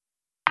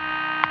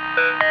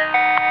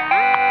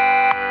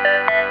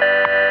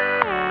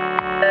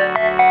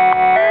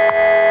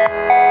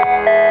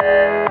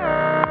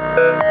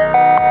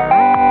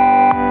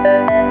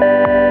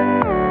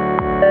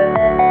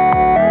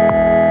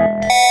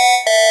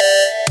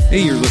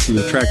Hey, you're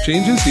listening to Track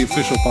Changes, the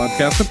official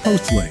podcast of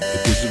Postlight,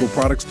 a digital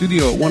product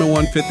studio at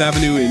 101 Fifth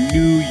Avenue in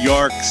New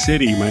York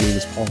City. My name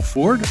is Paul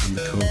Ford. I'm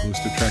the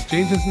co-host of Track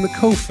Changes and the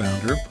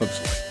co-founder of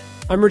Postlight.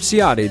 I'm Rich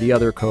Ziade, the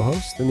other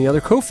co-host and the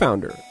other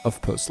co-founder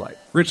of Postlight.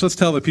 Rich, let's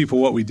tell the people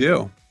what we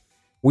do.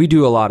 We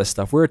do a lot of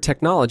stuff. We're a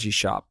technology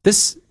shop.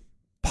 This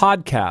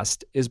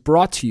podcast is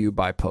brought to you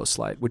by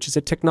Postlight, which is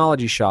a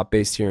technology shop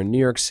based here in New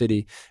York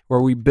City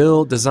where we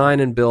design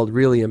and build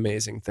really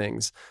amazing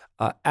things.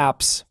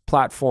 Apps,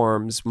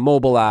 platforms,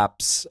 mobile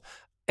apps,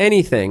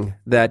 anything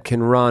that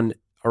can run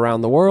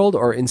around the world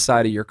or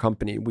inside of your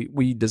company.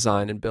 We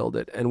design and build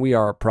it, and we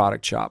are a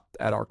product shop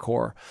at our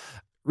core.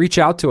 Reach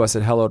out to us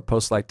at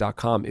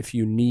hello@postlight.com if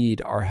you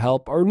need our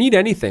help or need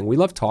anything. We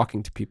love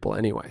talking to people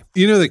anyway.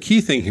 You know, the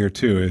key thing here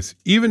too is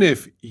even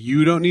if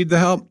you don't need the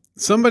help,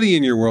 somebody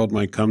in your world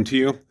might come to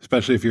you,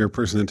 especially if you're a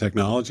person in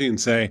technology,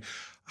 and say,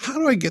 how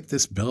do I get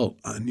this built?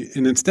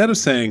 And instead of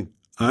saying,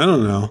 I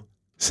don't know,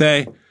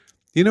 say,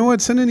 you know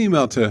what, send an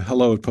email to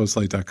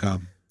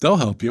hello@postlight.com. They'll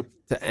help you.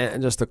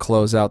 And just to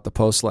close out the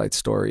Postlight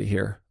story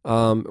here,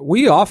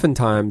 we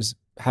oftentimes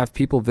have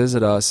people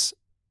visit us.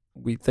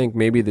 We think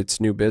maybe that's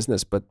new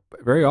business, but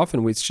very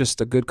often it's just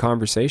a good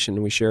conversation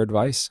and we share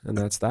advice, and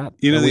that's that.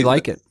 You know, we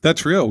like it.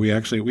 That's real. We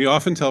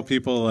often tell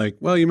people like,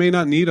 well, you may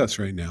not need us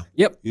right now.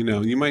 Yep. You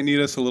know, you might need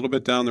us a little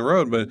bit down the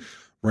road, but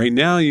right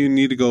now you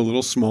need to go a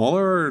little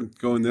smaller or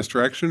go in this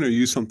direction or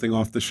use something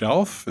off the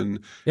shelf. And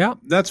yeah,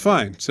 that's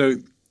fine. So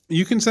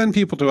you can send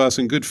people to us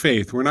in good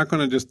faith. We're not going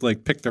to just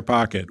like pick their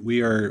pocket.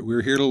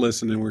 We're here to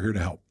listen and we're here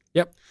to help.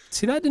 Yep.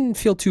 See, that didn't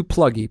feel too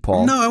pluggy,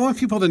 Paul. No, I want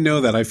people to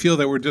know that. I feel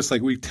that we're just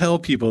like, we tell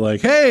people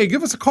like, hey,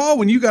 give us a call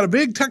when you got a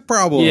big tech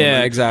problem. Yeah,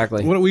 like,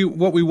 exactly.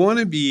 What we want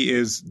to be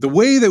is the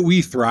way that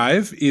we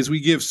thrive is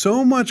we give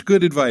so much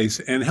good advice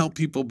and help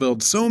people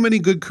build so many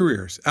good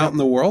careers out in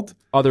the world.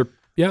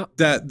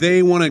 That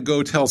they want to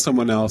go tell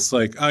someone else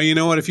like, oh, you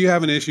know what? If you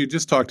have an issue,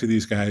 just talk to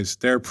these guys.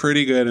 They're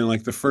pretty good. And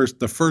like the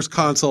first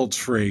consult's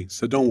free.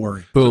 So don't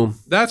worry. Boom. So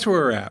that's where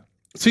we're at.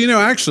 So, you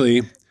know,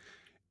 actually,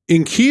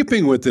 in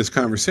keeping with this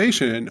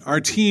conversation, our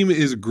team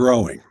is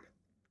growing.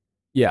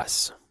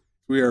 Yes.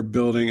 We are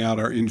building out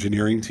our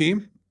engineering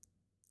team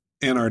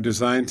and our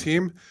design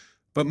team,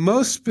 but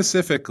most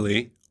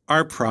specifically,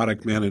 our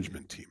product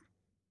management team.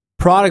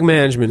 Product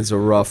management is a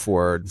rough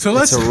word.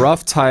 It's a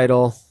rough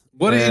title.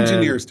 What do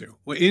engineers do?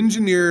 Well,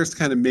 engineers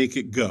kind of make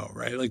it go,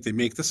 right? Like they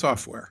make the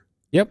software.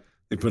 Yep.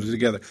 They put it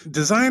together.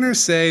 Designers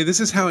say this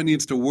is how it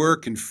needs to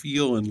work and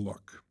feel and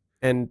look.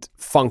 And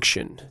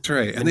function. That's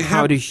right. And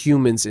how do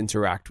humans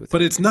interact with it?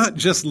 But it's not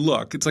just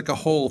look. It's like a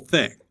whole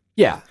thing.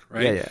 Yeah.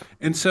 Right? Yeah.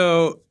 And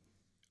so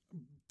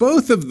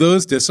both of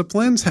those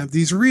disciplines have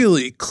these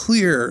really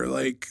clear,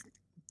 like,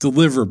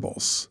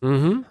 deliverables.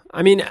 Mm-hmm.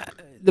 I mean,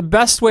 the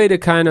best way to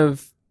kind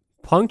of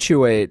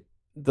punctuate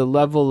the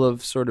level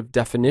of sort of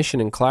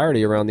definition and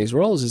clarity around these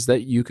roles is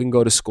that you can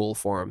go to school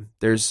for them.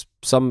 There's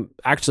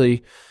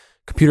actually,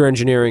 computer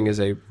engineering is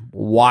a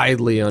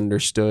widely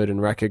understood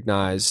and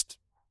recognized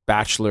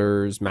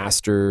bachelor's,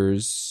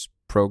 master's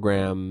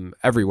program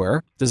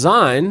everywhere.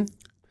 Design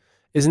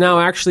is now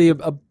actually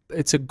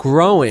it's a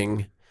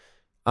growing,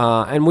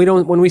 and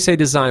when we say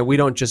design, we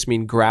don't just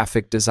mean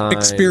graphic design.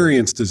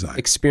 Experience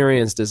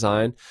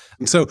design.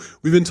 And so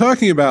we've been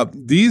talking about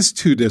these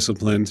two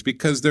disciplines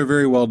because they're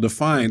very well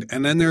defined.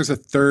 And then there's a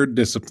third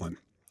discipline.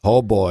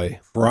 Oh boy.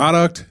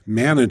 Product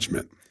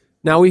management.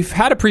 Now we've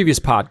had a previous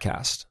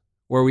podcast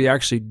where we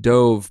actually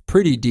dove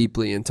pretty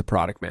deeply into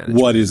product management.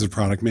 What is a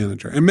product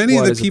manager? And many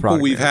of the people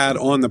we've had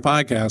on the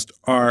podcast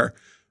are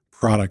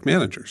product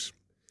managers.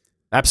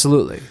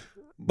 Absolutely.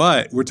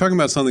 But we're talking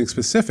about something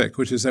specific,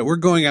 which is that we're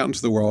going out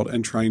into the world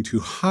and trying to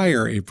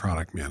hire a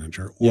product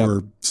manager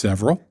or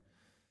several.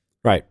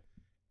 Right.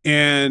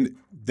 And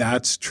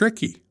that's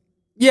tricky.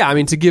 Yeah. I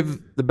mean, to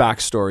give the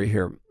backstory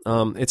here,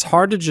 it's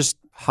hard to just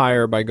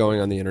hire by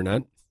going on the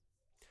internet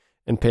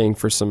and paying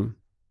for some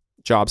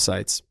job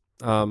sites.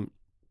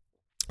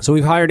 So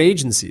we've hired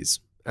agencies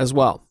as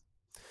well.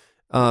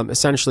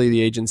 Essentially,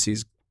 the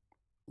agencies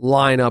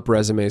line up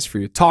resumes for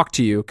you, talk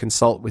to you,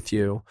 consult with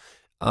you.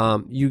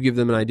 You give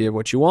them an idea of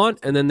what you want,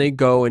 and then they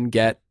go and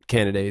get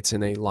candidates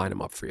and they line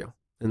them up for you.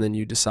 And then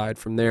you decide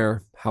from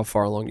there how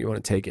far along you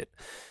want to take it.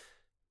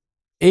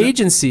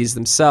 Agencies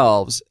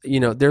themselves,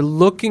 they're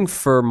looking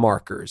for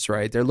markers,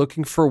 right? They're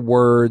looking for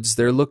words.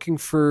 They're looking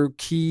for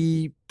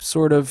key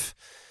sort of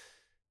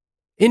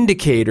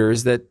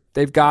indicators that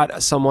they've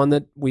got someone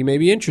that we may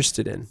be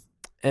interested in.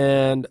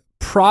 And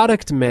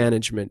product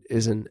management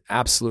is an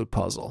absolute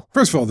puzzle.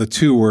 First of all, the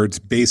two words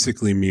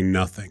basically mean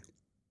nothing.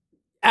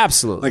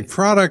 Absolutely. Like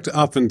product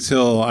up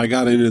until I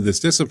got into this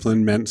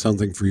discipline meant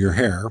something for your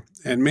hair,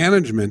 and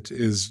management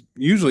is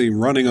usually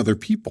running other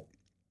people.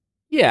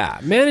 Yeah,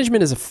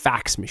 management is a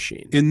fax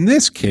machine. In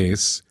this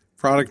case,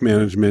 product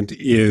management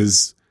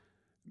is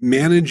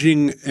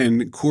managing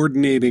and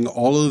coordinating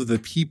all of the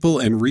people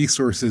and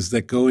resources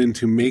that go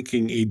into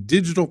making a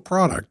digital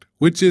product,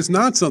 which is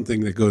not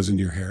something that goes in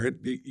your hair.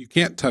 You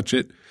can't touch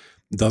it.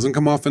 It doesn't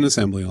come off an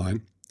assembly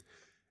line,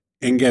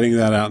 and getting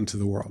that out into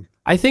the world.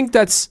 I think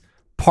that's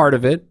part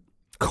of it.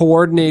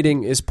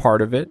 coordinating is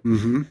part of it.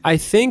 Mm-hmm. I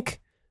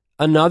think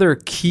another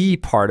key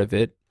part of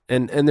it,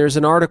 and there's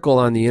an article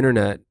on the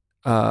internet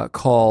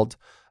called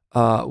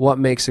What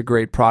Makes a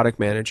Great Product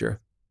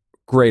Manager.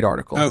 Great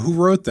article. Who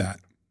wrote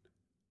that?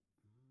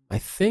 I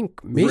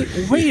think,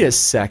 wait a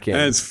second.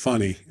 That's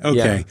funny.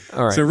 Okay. Yeah.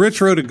 All right. So Rich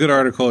wrote a good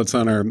article. It's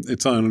on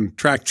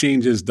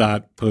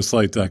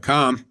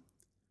trackchanges.postlight.com.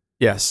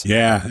 Yes.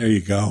 Yeah, there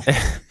you go.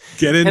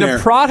 Get in and there. A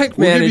product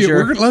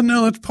manager.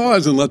 Let's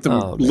pause and let them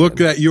look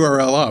that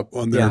URL up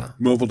on their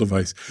mobile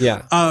device.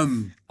 Yeah.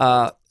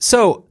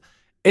 So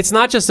it's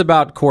not just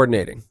about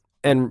coordinating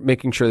and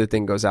making sure the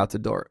thing goes out the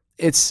door.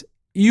 It's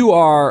you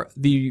are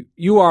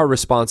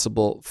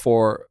responsible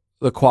for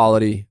the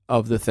quality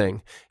of the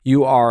thing.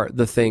 You are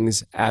the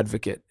thing's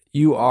advocate.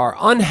 You are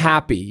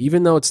unhappy,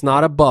 even though it's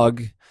not a bug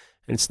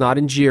and it's not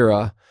in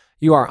Jira,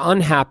 you are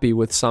unhappy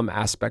with some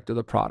aspect of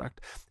the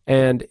product.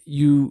 And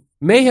you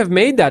may have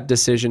made that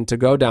decision to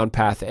go down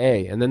path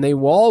A, and then they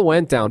all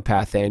went down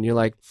path A, and you're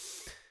like,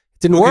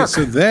 it didn't work.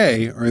 So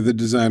they are the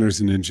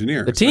designers and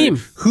engineers. The team.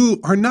 Right? Who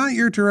are not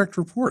your direct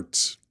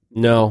reports.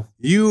 No.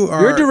 You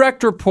are. Your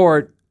direct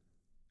report,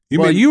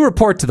 you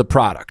report to the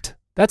product.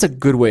 That's a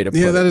good way to put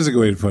it. Yeah, that is a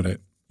good way to put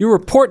it. You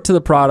report to the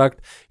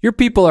product. Your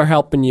people are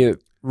helping you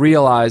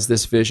realize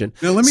this vision.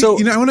 Now,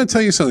 I want to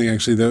tell you something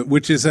actually, though,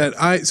 which is that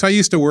I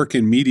used to work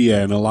in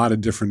media in a lot of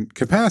different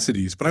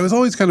capacities, but I was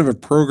always kind of a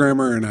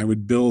programmer and I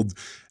would build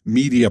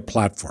media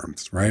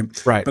platforms,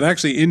 right? Right. But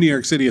actually in New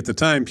York City at the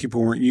time,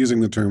 people weren't using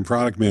the term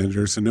product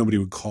manager, so nobody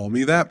would call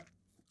me that.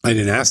 I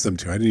didn't ask them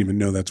to. I didn't even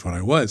know that's what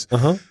I was.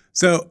 Uh-huh.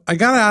 So I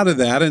got out of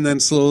that and then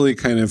slowly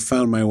kind of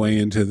found my way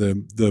into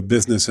the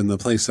business and the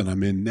place that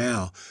I'm in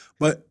now.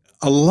 But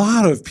a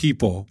lot of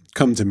people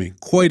come to me,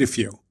 quite a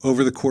few,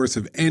 over the course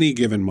of any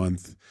given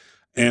month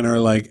and are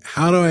like,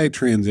 how do I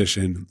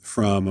transition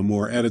from a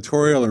more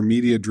editorial or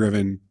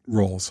media-driven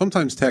role,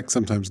 sometimes tech,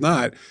 sometimes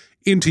not,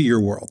 into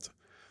your world?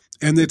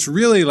 And it's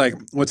really like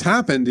what's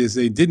happened is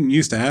they didn't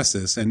used to ask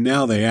this, and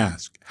now they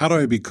ask, how do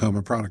I become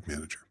a product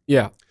manager?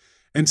 Yeah.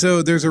 And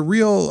so there's a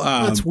real...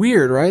 That's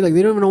weird, right? Like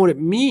they don't even know what it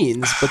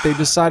means, but they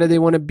decided they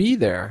want to be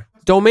there.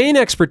 Domain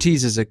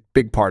expertise is a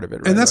big part of it,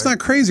 right? And that's not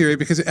crazy, right?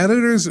 Because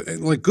editors,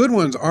 like good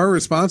ones, are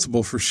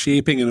responsible for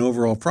shaping an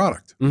overall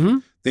product. Mm-hmm.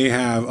 They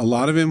have a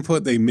lot of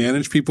input. They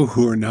manage people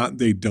who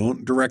they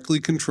don't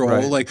directly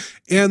control, right.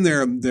 And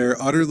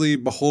they're utterly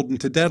beholden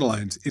to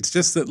deadlines. It's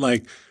just that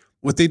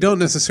what they don't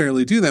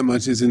necessarily do that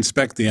much is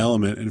inspect the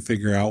element and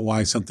figure out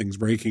why something's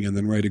breaking and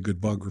then write a good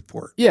bug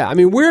report. Yeah. I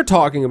mean, we're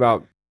talking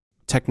about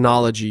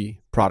technology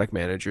product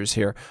managers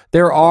here.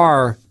 There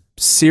are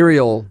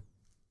cereal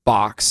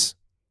box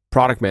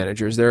product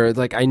managers. They're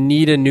like, I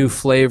need a new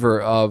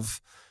flavor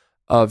of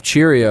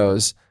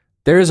Cheerios.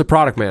 There's a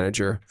product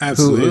manager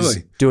Absolutely. Who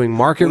is doing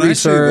market when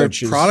research. I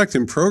say the product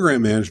and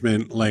program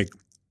management,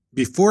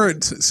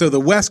 so the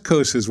West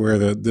Coast is where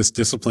this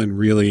discipline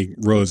really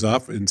rose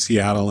up in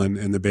Seattle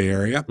and the Bay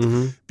Area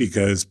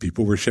because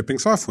people were shipping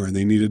software and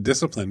they needed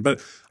discipline.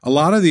 But a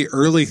lot of the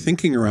early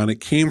thinking around it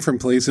came from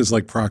places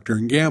like Procter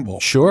 & Gamble.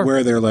 Sure.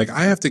 Where they're like,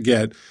 I have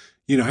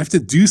to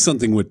do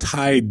something with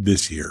Tide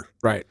this year.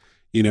 Right.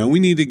 We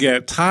need to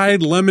get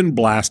Tide lemon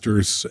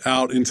blasters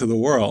out into the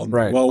world.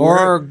 Right. Well,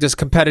 or just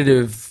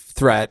competitive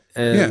threat.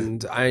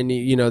 And I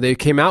need, they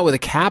came out with a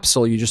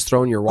capsule you just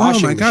throw in your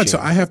washing machine. Oh my God. So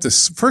I have to,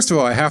 first of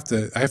all, I have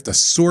to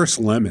source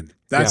lemon.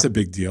 That's a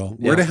big deal.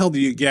 Where the hell do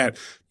you get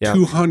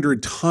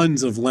 200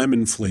 tons of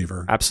lemon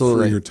flavor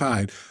Absolutely. for your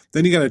Tide?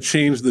 Then you got to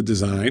change the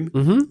design.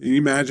 Mm-hmm. Can you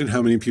imagine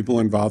how many people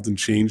are involved in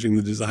changing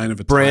the design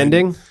of a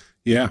branding? Tide?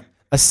 Yeah.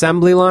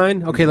 Assembly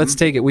line? Okay, let's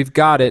take it. We've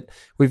got it.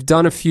 We've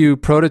done a few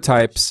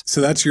prototypes.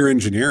 So that's your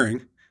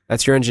engineering.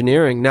 That's your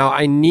engineering. Now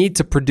I need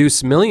to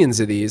produce millions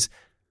of these.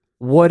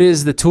 What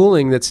is the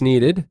tooling that's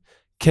needed?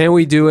 Can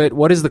we do it?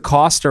 What is the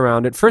cost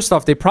around it? First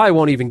off, they probably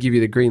won't even give you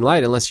the green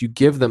light unless you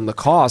give them the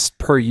cost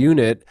per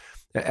unit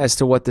as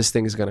to what this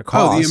thing is going to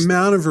cost. Oh, the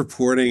amount of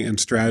reporting and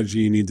strategy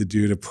you need to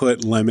do to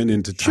put lemon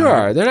into Tide.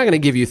 Sure. They're not going to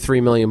give you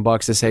 $3 million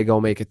to say, go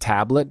make a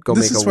tablet,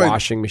 make a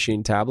washing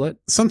machine tablet.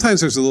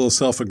 Sometimes there's a little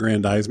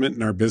self-aggrandizement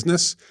in our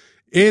business.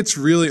 It's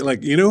really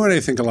what I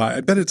think a lot?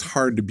 I bet it's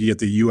hard to be at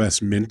the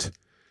U.S. Mint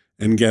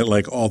and get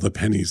all the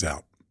pennies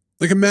out.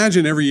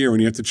 Imagine every year when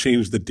you have to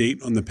change the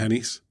date on the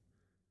pennies.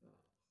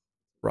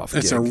 Rough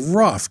It's gig. a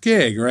rough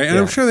gig, right? And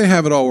I'm sure they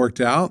have it all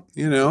worked out.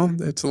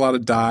 It's a lot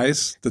of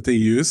dyes that they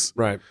use.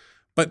 Right.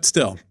 But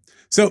still.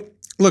 So,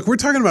 look, we're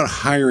talking about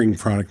hiring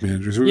product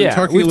managers. We've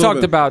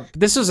talked about,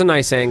 this is a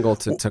nice angle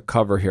to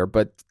cover here,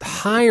 but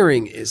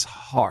hiring is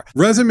hard.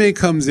 Resume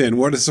comes in.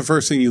 What is the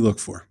first thing you look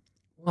for?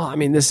 Well, I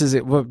mean, this is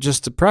it. Well,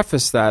 just to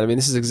preface that, I mean,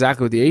 this is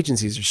exactly what the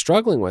agencies are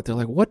struggling with. They're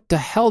like, what the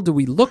hell do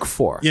we look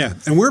for? Yeah,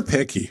 and we're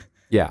picky.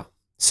 Yeah.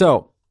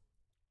 So,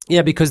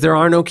 because there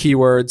are no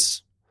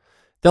keywords.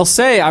 They'll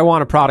say, I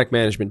want a product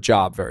management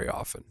job very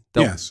often.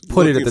 They'll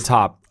put it at the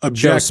top.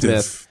 Objective.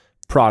 Joe Smith,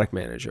 product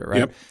manager,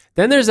 right? Yep.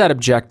 Then there's that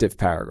objective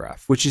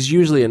paragraph, which is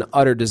usually an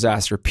utter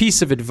disaster,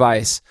 piece of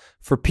advice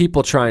for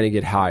people trying to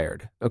get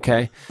hired,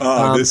 okay?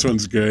 Oh, this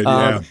one's good,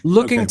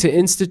 Looking to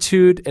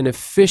institute an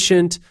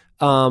efficient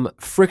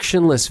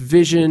frictionless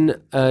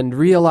vision and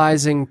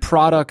realizing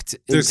product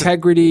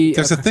integrity.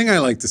 There's a thing I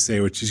like to say,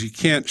 which is you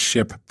can't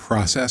ship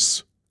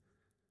process.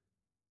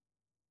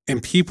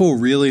 And people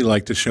really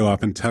like to show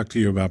up and talk to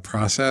you about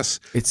process.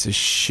 It's a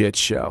shit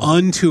show.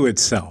 Unto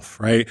itself,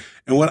 right?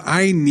 And what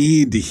I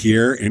need to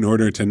hear in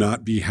order to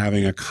not be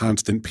having a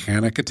constant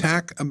panic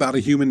attack about a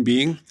human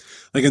being,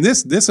 like, and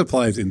this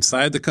applies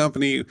inside the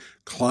company,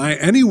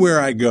 client, anywhere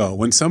I go.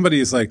 When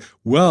somebody is like,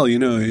 well,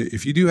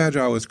 if you do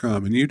Agile with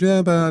Scrum and you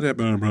do blah, blah,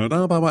 blah,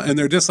 blah, blah, blah, and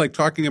they're just like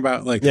talking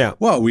about like,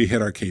 well, we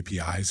hit our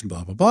KPIs and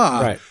blah, blah,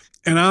 blah. Right.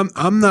 And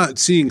I'm not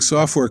seeing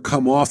software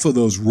come off of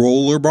those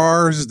roller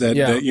bars that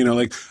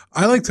like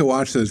I like to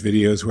watch those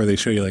videos where they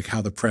show you like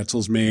how the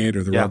pretzel's made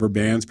or the rubber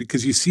bands,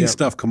 because you see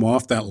stuff come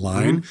off that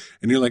line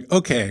and you're like,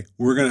 okay,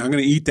 I'm gonna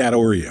eat that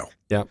Oreo.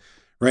 Yeah.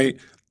 Right.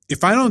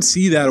 If I don't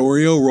see that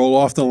Oreo roll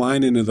off the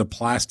line into the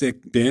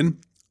plastic bin,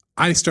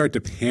 I start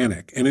to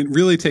panic. And it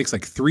really takes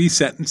like 3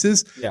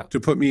 sentences to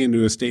put me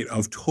into a state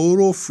of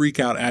total freak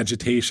out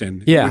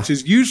agitation, which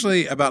is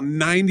usually about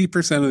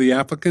 90% of the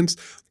applicants.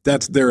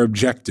 That's their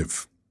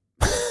objective.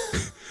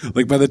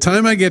 Like by the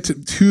time I get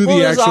to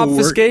the actual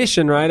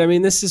obfuscation, right? I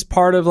mean, this is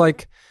part of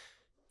like,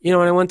 when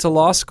I went to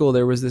law school,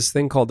 there was this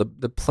thing called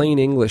the plain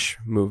English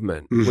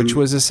movement, which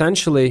was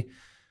essentially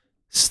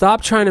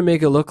stop trying to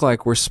make it look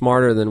like we're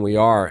smarter than we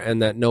are and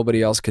that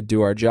nobody else could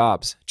do our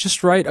jobs.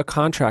 Just write a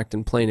contract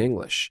in plain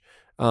English.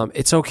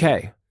 It's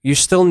okay. You're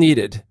still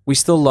needed. We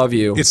still love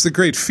you. It's the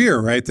great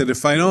fear, right? That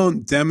if I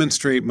don't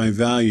demonstrate my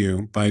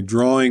value by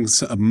drawing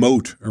a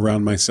moat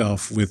around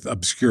myself with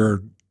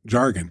obscure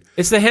jargon.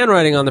 It's the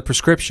handwriting on the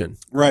prescription.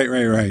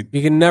 Right.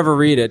 You can never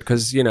read it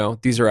because,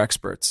 these are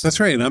experts.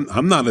 That's right.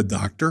 I'm not a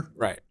doctor.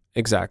 Right.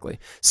 Exactly.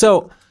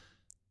 So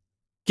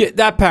get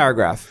that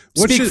paragraph.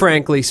 Speak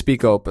frankly,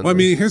 speak openly. Well, I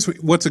mean, here's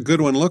what's a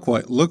good one look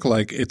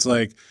like. It's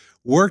like,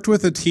 worked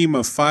with a team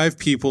of 5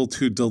 people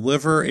to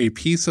deliver a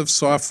piece of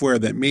software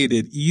that made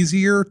it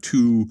easier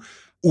to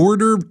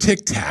order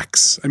Tic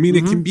Tacs. I mean,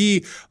 it can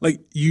be like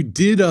you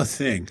did a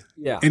thing.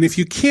 Yeah. And if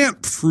you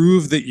can't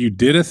prove that you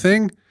did a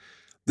thing,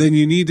 then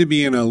you need to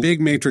be in a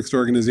big matrix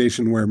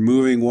organization where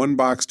moving one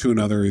box to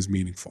another is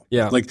meaningful.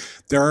 Yeah. Like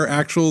there are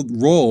actual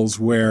roles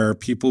where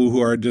people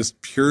who are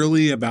just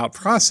purely about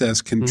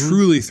process can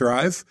truly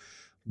thrive,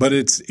 but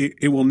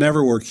it will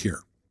never work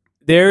here.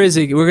 We're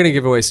going to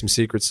give away some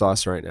secret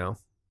sauce right now.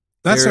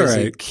 That's all right. There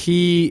is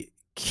a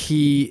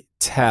key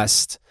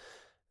test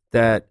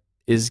that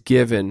is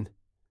given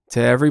to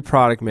every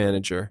product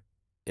manager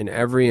in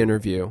every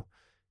interview,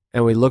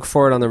 and we look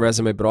for it on the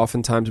resume, but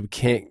oftentimes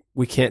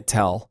we can't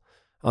tell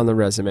on the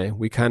resume.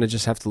 We kind of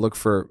just have to look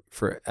for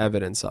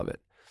evidence of it.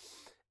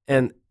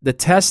 And the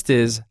test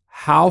is,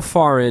 how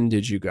far in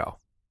did you go?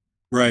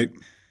 Right.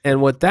 And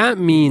what that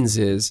means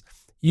is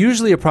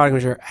usually a product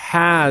manager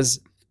has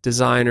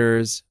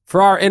designers.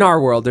 In our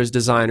world, there's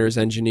designers,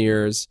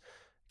 engineers,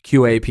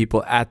 QA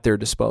people at their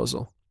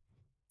disposal.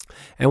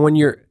 And when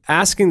you're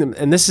asking them,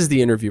 and this is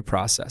the interview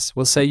process,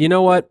 we'll say, you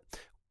know what?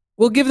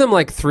 We'll give them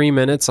like 3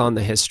 minutes on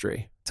the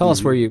history. Tell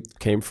us where you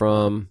came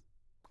from,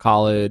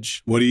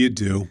 college. What do you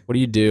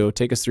do?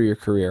 Take us through your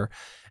career.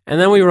 And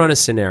then we run a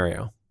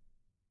scenario.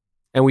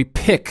 And we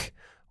pick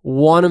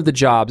one of the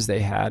jobs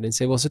they had and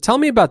say, well, so tell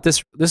me about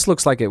this. This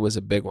looks like it was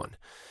a big one.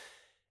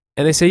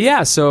 And they say,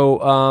 yeah,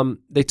 so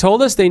they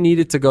told us they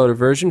needed to go to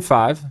version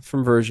 5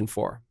 from version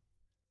 4.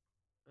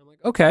 I'm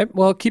like, okay,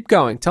 well, keep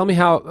going. Tell me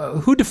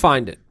who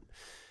defined it?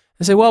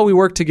 I say, well, we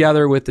worked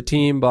together with the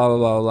team, blah, blah,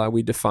 blah, blah.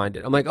 We defined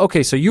it. I'm like,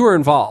 okay, so you were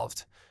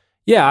involved.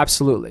 Yeah,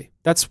 absolutely.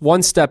 That's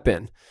one step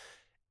in.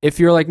 If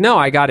you're like, no,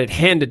 I got it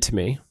handed to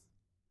me,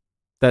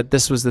 that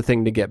this was the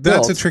thing to get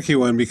built. That's a tricky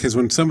one because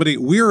when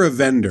we're a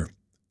vendor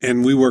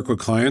and we work with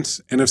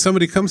clients, and if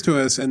somebody comes to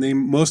us and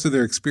most of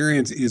their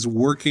experience is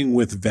working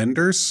with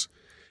vendors,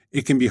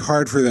 it can be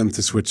hard for them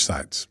to switch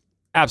sides.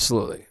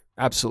 Absolutely.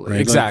 Right? Like,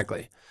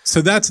 Exactly.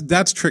 so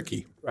that's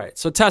tricky. Right.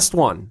 So test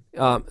 1.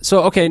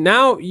 Okay,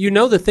 now you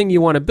know the thing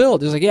you want to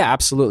build. It's like, yeah,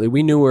 absolutely.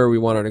 We knew where we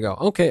wanted to go.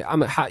 Okay,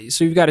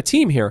 so you've got a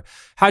team here.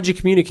 How'd you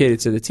communicate it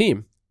to the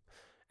team?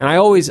 And I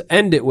always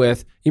end it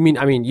with, you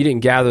didn't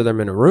gather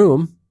them in a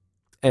room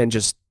and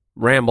just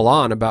ramble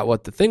on about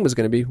what the thing was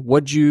going to be.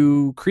 What'd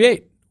you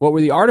create? What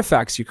were the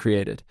artifacts you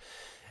created?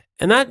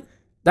 And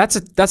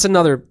that's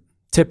another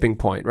tipping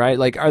point, right?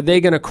 Like, are they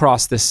going to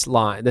cross this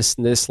line,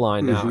 this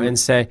line now and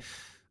say,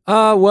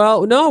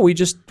 well, no, we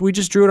just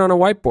drew it on a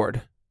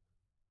whiteboard.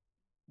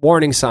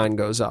 Warning sign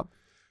goes up,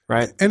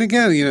 right? And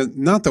again,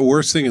 not the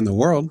worst thing in the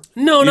world.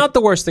 No, not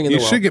the worst thing in the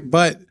world. You should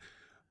but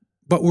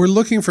we're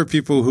looking for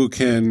people who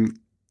can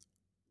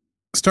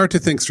start to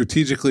think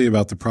strategically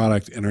about the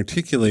product and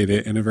articulate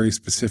it in a very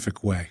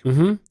specific way.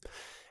 Mm-hmm.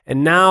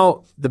 And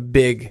now the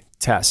big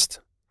test.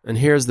 And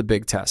here's the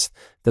big test.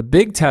 The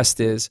big test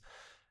is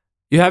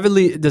you have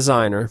a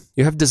designer,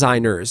 you have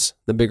designers,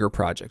 the bigger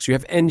projects. You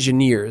have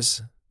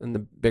engineers in the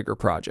bigger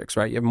projects,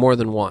 right? You have more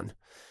than one.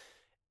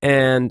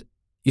 And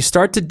you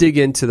start to dig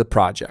into the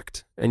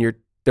project and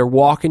they're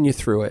walking you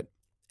through it.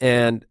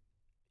 And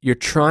you're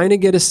trying to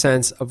get a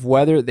sense of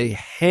whether they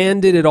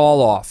handed it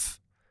all off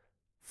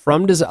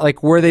from design?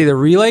 Like, were they the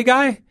relay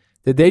guy?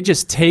 Did they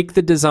just take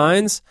the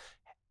designs,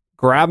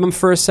 grab them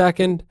for a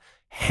second,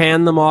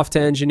 hand them off to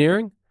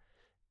engineering,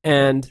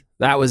 and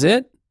that was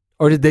it?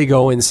 Or did they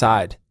go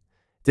inside?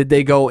 Did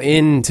they go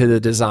into the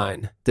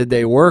design? Did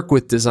they work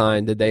with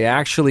design? Did they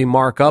actually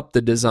mark up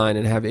the design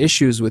and have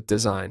issues with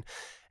design?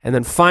 And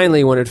then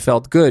finally, when it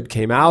felt good,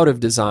 came out of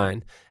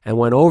design and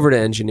went over to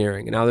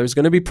engineering. And now there's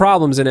going to be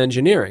problems in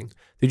engineering.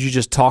 Did you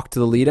just talk to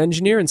the lead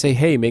engineer and say,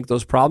 hey, make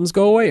those problems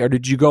go away? Or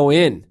did you go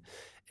in?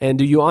 And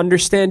do you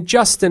understand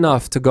just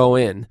enough to go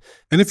in?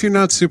 And if you're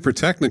not super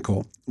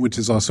technical, which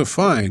is also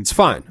fine. It's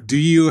fine. Do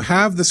you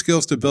have the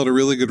skills to build a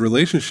really good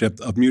relationship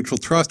of mutual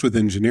trust with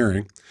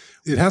engineering?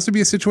 It has to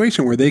be a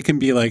situation where they can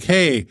be like,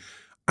 hey,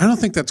 I don't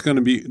think that's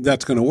going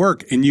to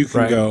work. And you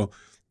can go,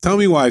 tell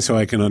me why so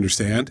I can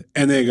understand.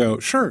 And they go,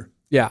 sure.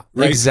 Yeah,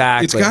 right?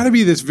 Exactly. It's got to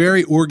be this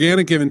very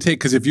organic give and take.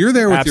 Because if you're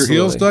there with your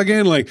heels dug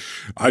in, like,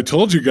 I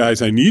told you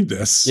guys I need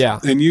this. Yeah.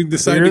 And you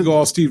decide to go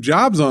all Steve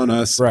Jobs on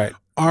us. Right.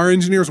 Our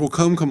engineers will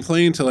come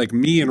complain to like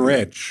me and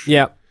Rich.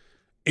 Yeah.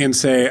 And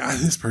say,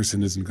 this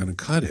person isn't going to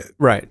cut it.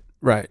 Right.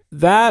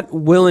 That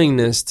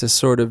willingness to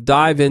sort of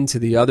dive into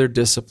the other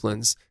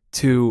disciplines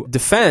to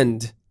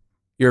defend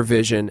your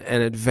vision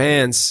and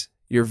advance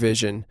your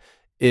vision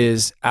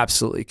is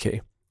absolutely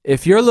key.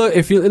 If it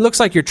looks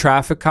like you're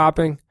traffic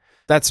copping,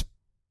 that's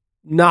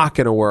not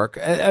going to work,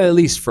 at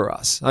least for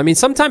us. I mean,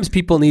 sometimes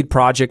people need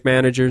project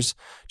managers,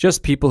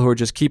 just people who are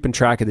just keeping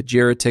track of the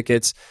JIRA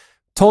tickets.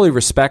 Totally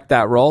respect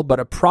that role, but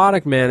a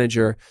product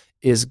manager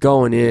is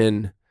going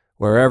in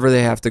wherever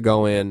they have to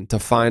go in to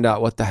find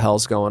out what the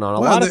hell's going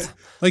on.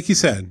 Like you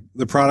said,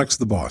 the product's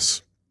the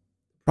boss.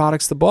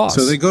 Product's the boss.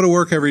 So they go to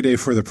work every day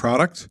for the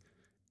product.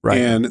 Right.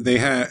 And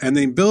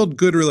they build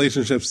good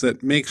relationships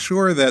that make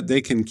sure that they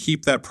can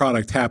keep that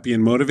product happy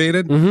and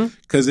motivated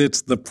because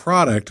it's the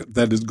product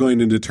that is going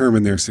to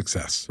determine their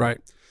success. Right.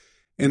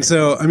 And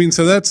so,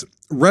 so that's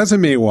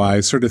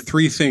resume-wise sort of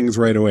three things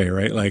right away,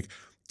 right? Like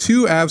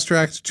too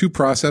abstract, too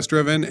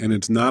process-driven, and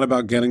it's not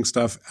about getting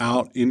stuff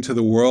out into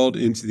the world,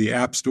 into the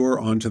app store,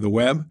 onto the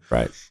web.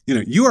 Right.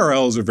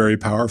 URLs are very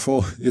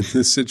powerful in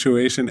this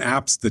situation.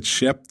 Apps that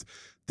shipped,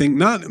 a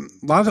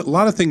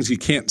lot of things you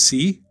can't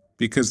see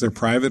because they're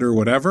private or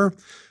whatever,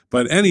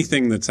 but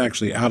anything that's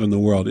actually out in the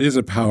world is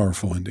a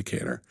powerful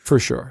indicator. For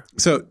sure.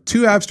 So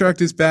too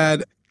abstract is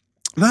bad.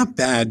 Not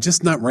bad,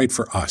 just not right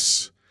for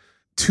us.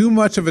 Too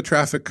much of a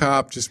traffic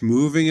cop, just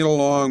moving it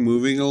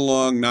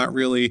along, not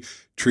really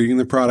treating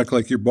the product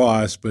like your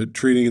boss, but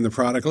treating the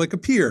product like a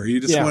peer. You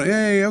just want,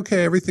 hey,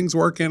 okay, everything's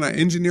working.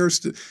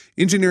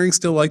 Engineering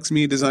still likes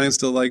me. Design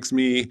still likes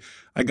me.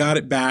 I got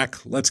it back.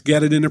 Let's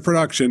get it into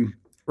production.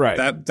 Right.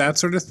 That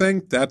sort of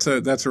thing, that's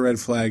a red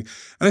flag.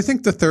 And I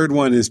think the third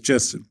one is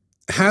just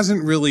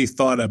hasn't really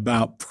thought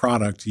about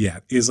product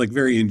yet, is like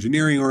very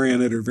engineering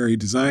oriented or very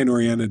design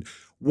oriented,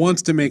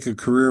 wants to make a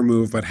career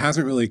move, but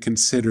hasn't really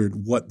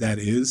considered what that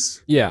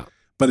is. Yeah.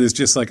 But is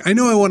just like, I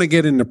know I want to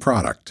get into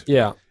product.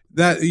 Yeah.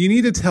 That you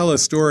need to tell a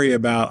story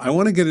about, I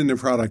want to get into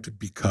product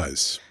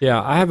because.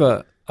 Yeah. I have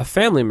a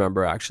family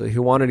member actually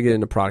who wanted to get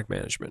into product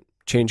management.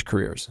 Change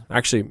careers.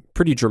 Actually,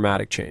 pretty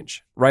dramatic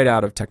change right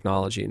out of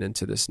technology and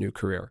into this new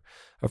career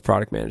of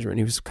product management.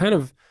 He was kind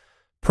of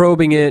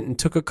probing it and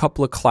took a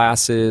couple of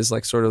classes,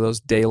 like sort of those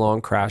day-long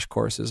crash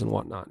courses and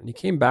whatnot. And he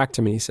came back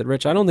to me. He said,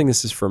 Rich, I don't think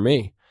this is for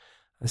me.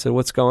 I said,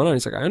 what's going on?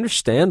 He's like, I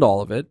understand all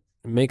of it.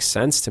 It makes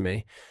sense to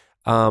me.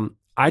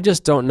 I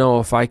just don't know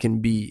if I can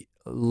be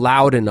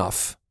loud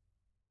enough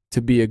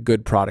to be a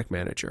good product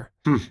manager.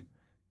 And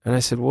I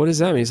said, what does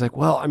that mean? He's like,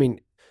 well,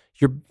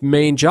 your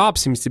main job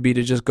seems to be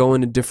to just go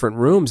into different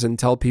rooms and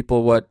tell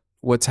people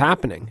what's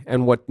happening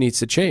and what needs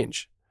to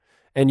change.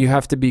 And you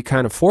have to be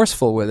kind of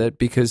forceful with it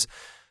because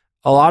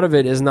a lot of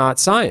it is not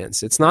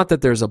science. It's not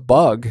that there's a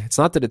bug. It's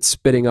not that it's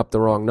spitting up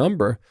the wrong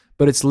number,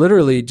 but it's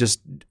literally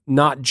just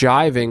not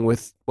jiving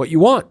with what you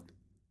want.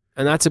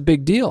 And that's a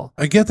big deal.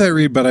 I get that,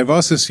 Reed, but I've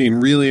also seen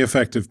really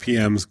effective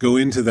PMs go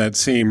into that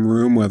same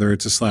room, whether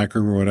it's a Slack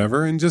room or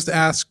whatever, and just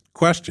ask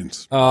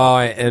questions. Oh,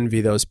 I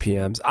envy those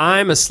PMs.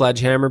 I'm a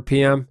sledgehammer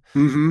PM,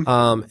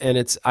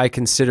 and I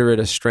consider it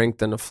a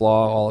strength and a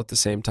flaw all at the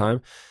same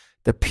time.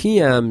 The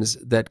PMs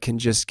that can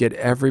just get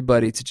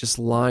everybody to just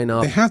line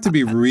up. They have to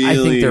be really. I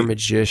think they're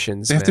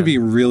magicians. They have to be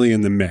really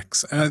in the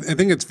mix. I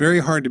think it's very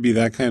hard to be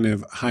that kind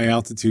of high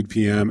altitude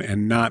PM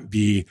and not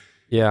be.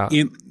 Yeah.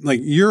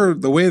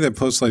 The way that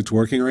Postlight's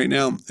working right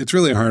now, it's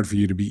really hard for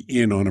you to be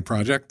in on a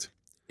project.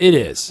 It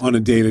is. On a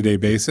day-to-day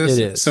basis.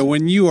 It is. So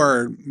when you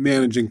are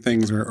managing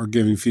things or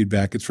giving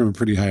feedback, it's from a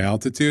pretty high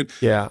altitude.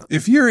 Yeah.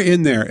 If you're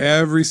in there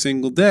every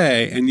single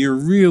day and you're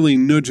really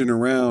nudging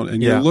around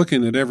and you're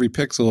looking at every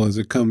pixel as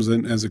it comes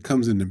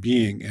into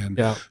being and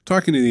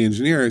talking to the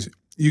engineers,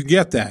 you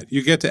get that.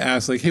 You get to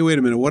ask like, hey, wait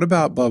a minute, what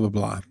about blah, blah,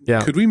 blah? Yeah.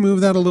 Could we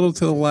move that a little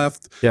to the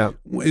left? Yeah.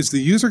 Is the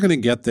user going to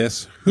get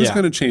this? Who's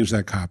going to change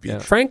that copy? Yeah.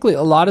 Frankly,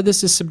 a lot of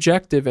this is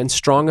subjective and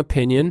strong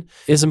opinion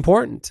is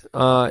important.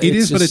 It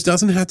is, but it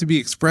doesn't have to be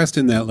expressed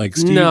in that like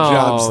Steve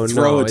Jobs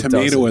throw a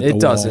tomato at the wall. It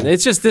doesn't.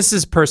 It's just this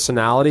is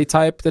personality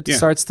type that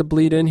starts to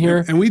bleed in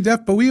here. And we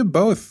have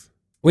both.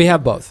 We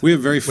have both. We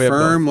have very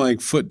firm, like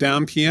foot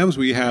down PMs.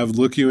 We have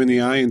look you in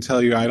the eye and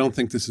tell you, I don't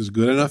think this is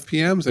good enough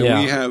PMs.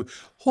 And we have,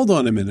 hold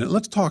on a minute,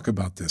 let's talk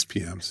about this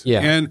PMs. Yeah.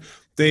 And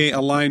they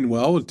align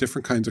well with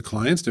different kinds of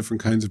clients,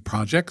 different kinds of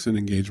projects and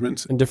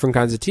engagements. And different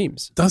kinds of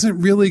teams. Doesn't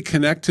really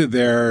connect to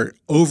their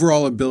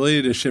overall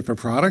ability to ship a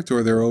product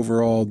or their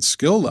overall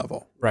skill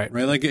level. Right.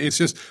 Like it's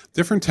just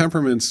different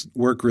temperaments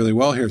work really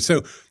well here.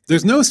 So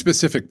there's no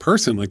specific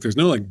person, like there's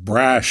no like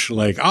brash,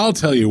 like I'll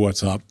tell you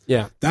what's up.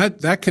 Yeah.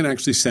 That can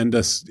actually send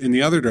us in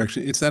the other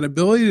direction. It's that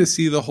ability to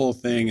see the whole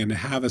thing and to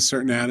have a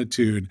certain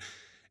attitude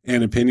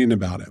and opinion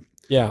about it.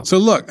 Yeah. So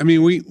look, I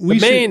mean,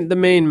 the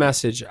main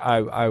message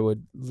I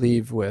would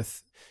leave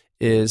with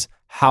is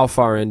how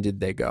far in did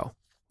they go?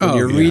 When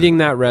you're reading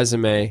that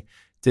resume,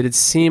 did it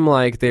seem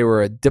like they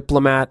were a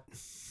diplomat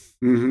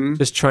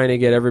just trying to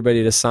get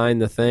everybody to sign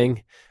the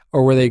thing?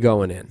 Or were they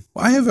going in?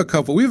 Well,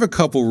 we have a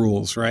couple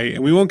rules, right?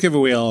 And we won't give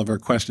away all of our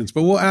questions,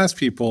 but we'll ask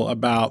people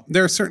about,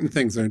 there are certain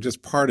things that are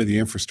just part of the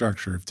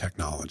infrastructure of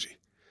technology.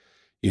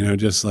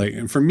 Just like,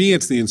 and for me,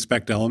 it's the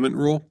inspect element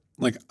rule.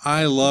 Like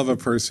I love a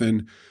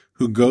person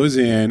who goes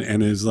in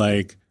and is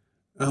like,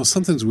 oh,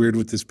 something's weird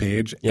with this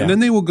page. Yeah. And then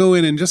they will go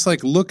in and just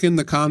like look in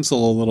the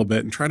console a little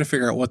bit and try to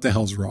figure out what the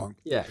hell's wrong.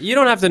 Yeah. You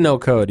don't have to know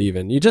code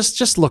even. You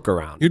just look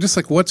around. You're just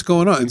like, what's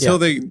going on? And so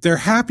they're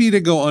happy to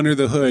go under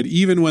the hood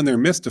even when they're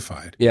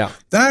mystified. Yeah.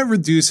 That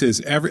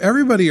reduces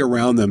everybody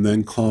around them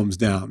then calms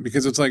down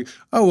because it's like,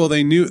 oh, well,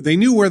 they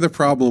knew where the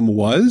problem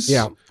was.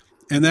 Yeah.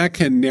 And that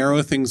can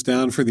narrow things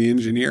down for the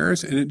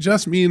engineers. And it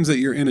just means that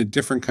you're in a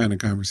different kind of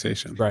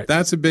conversation. Right.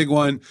 That's a big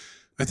one.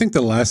 I think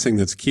the last thing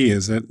that's key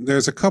is that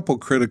there's a couple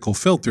critical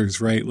filters,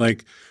 right?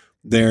 Like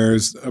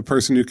there's a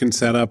person who can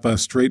set up a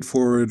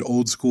straightforward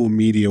old school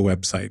media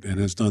website and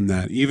has done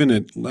that even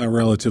at a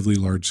relatively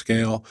large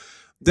scale.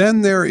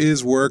 Then there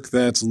is work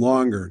that's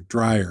longer,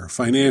 drier,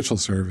 financial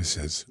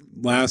services.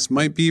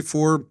 Might be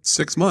for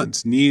 6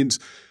 months, needs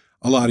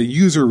a lot of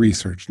user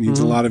research, needs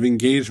a lot of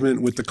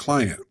engagement with the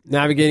client.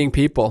 Navigating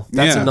people.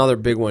 That's another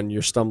big one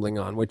you're stumbling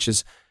on, which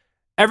is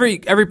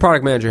Every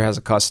product manager has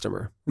a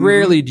customer.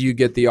 Rarely do you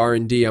get the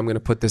R&D, I'm going to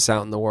put this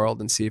out in the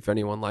world and see if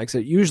anyone likes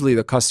it. Usually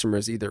the customer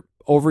is either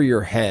over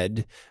your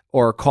head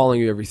or calling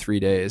you every 3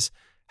 days.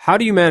 How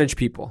do you manage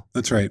people?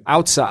 That's right.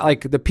 Outside,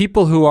 like the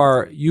people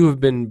you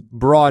have been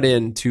brought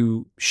in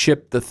to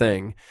ship the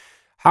thing.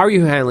 How are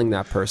you handling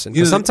that person?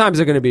 Because sometimes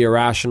they're going to be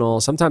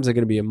irrational. Sometimes they're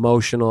going to be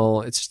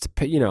emotional. It's just,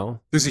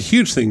 There's a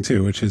huge thing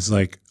too, which is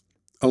like,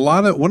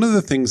 one of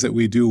the things that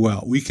we do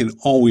well, we can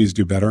always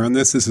do better on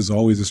this. This is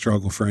always a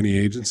struggle for any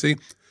agency,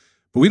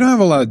 but we don't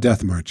have a lot of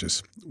death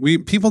marches.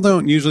 People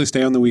don't usually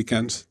stay on the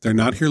weekends. They're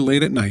not here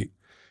late at night.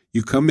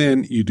 You come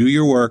in, you do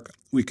your work.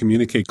 We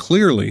communicate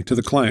clearly to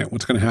the client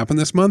what's going to happen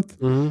this month.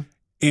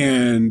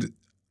 And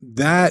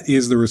that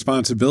is the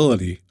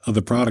responsibility of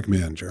the product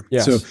manager.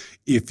 Yes. So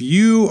if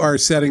you are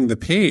setting the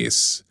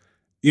pace,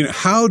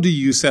 how do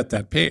you set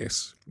that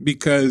pace?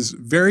 Because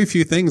very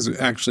few things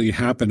actually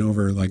happen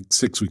over like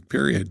 6-week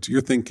periods.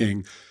 You're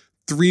thinking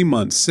 3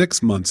 months,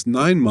 6 months,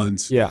 9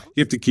 months. Yeah.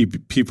 You have to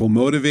keep people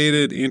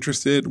motivated,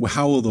 interested.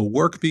 How will the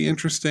work be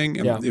interesting?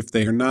 And if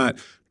they are not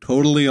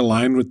totally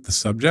aligned with the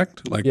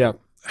subject,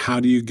 how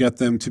do you get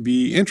them to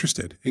be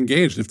interested,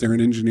 engaged if they're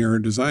an engineer or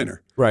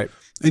designer? Right.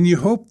 And you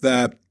hope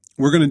that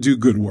we're going to do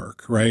good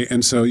work, right?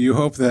 And so you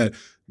hope that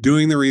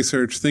doing the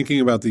research, thinking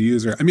about the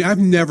user. I mean, I've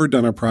never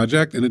done a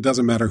project, and it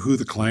doesn't matter who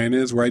the client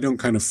is, where I don't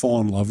kind of fall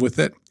in love with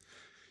it.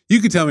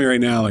 You could tell me right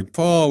now, like,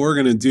 Paul, we're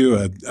going to do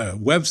a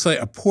website,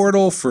 a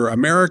portal for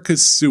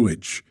America's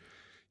sewage.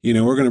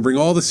 We're going to bring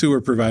all the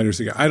sewer providers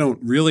together. I don't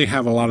really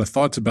have a lot of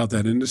thoughts about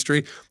that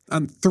industry.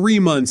 I'm 3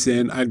 months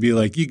in, I'd be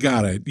like, you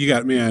got it,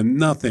 man,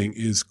 nothing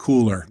is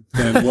cooler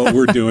than what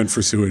we're doing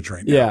for sewage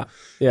right now.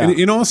 Yeah.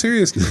 In all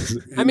seriousness.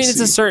 I mean, it's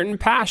a certain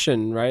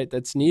passion, right,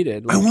 that's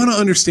needed. I want to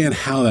understand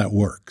how that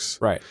works.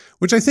 Right.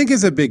 Which I think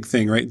is a big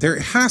thing, right? There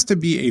has to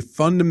be a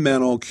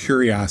fundamental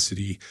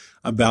curiosity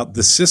about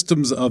the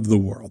systems of the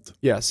world.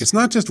 Yes. It's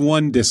not just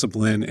one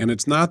discipline, and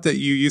it's not that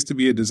you used to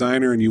be a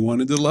designer and you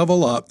wanted to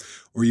level up,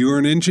 or you were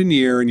an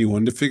engineer and you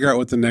wanted to figure out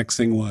what the next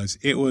thing was.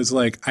 It was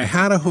like I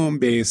had a home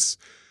base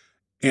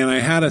and I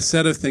had a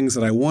set of things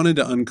that I wanted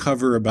to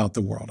uncover about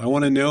the world. I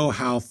want to know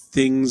how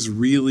things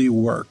really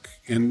work.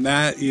 And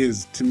that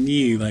is, to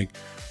me, like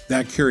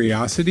that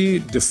curiosity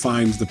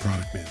defines the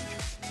product manager.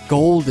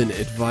 Golden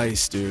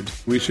advice, dude.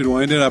 We should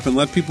wind it up and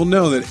let people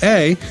know that,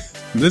 A,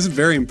 and this is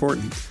very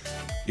important,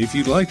 if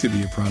you'd like to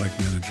be a product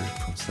manager at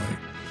Postlight,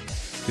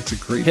 it's a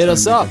great Hit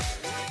us up.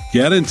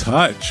 Get in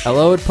touch.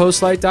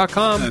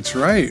 hello@postlight.com. That's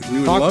right. We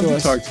would love to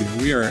talk to you.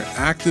 We are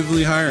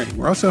actively hiring.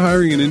 We're also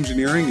hiring in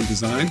engineering and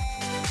design.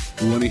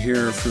 We want to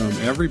hear from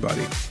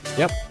everybody.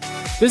 Yep.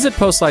 Visit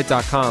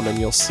postlight.com and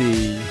you'll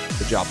see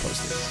the job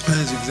postings.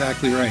 That's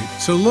exactly right.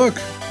 So look,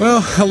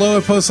 well,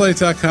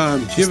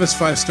 hello@postlight.com. Give us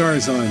 5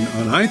 stars on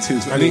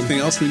iTunes. Anything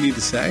else we need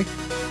to say?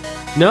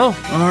 No.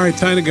 All right,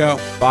 time to go.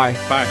 Bye.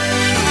 Bye.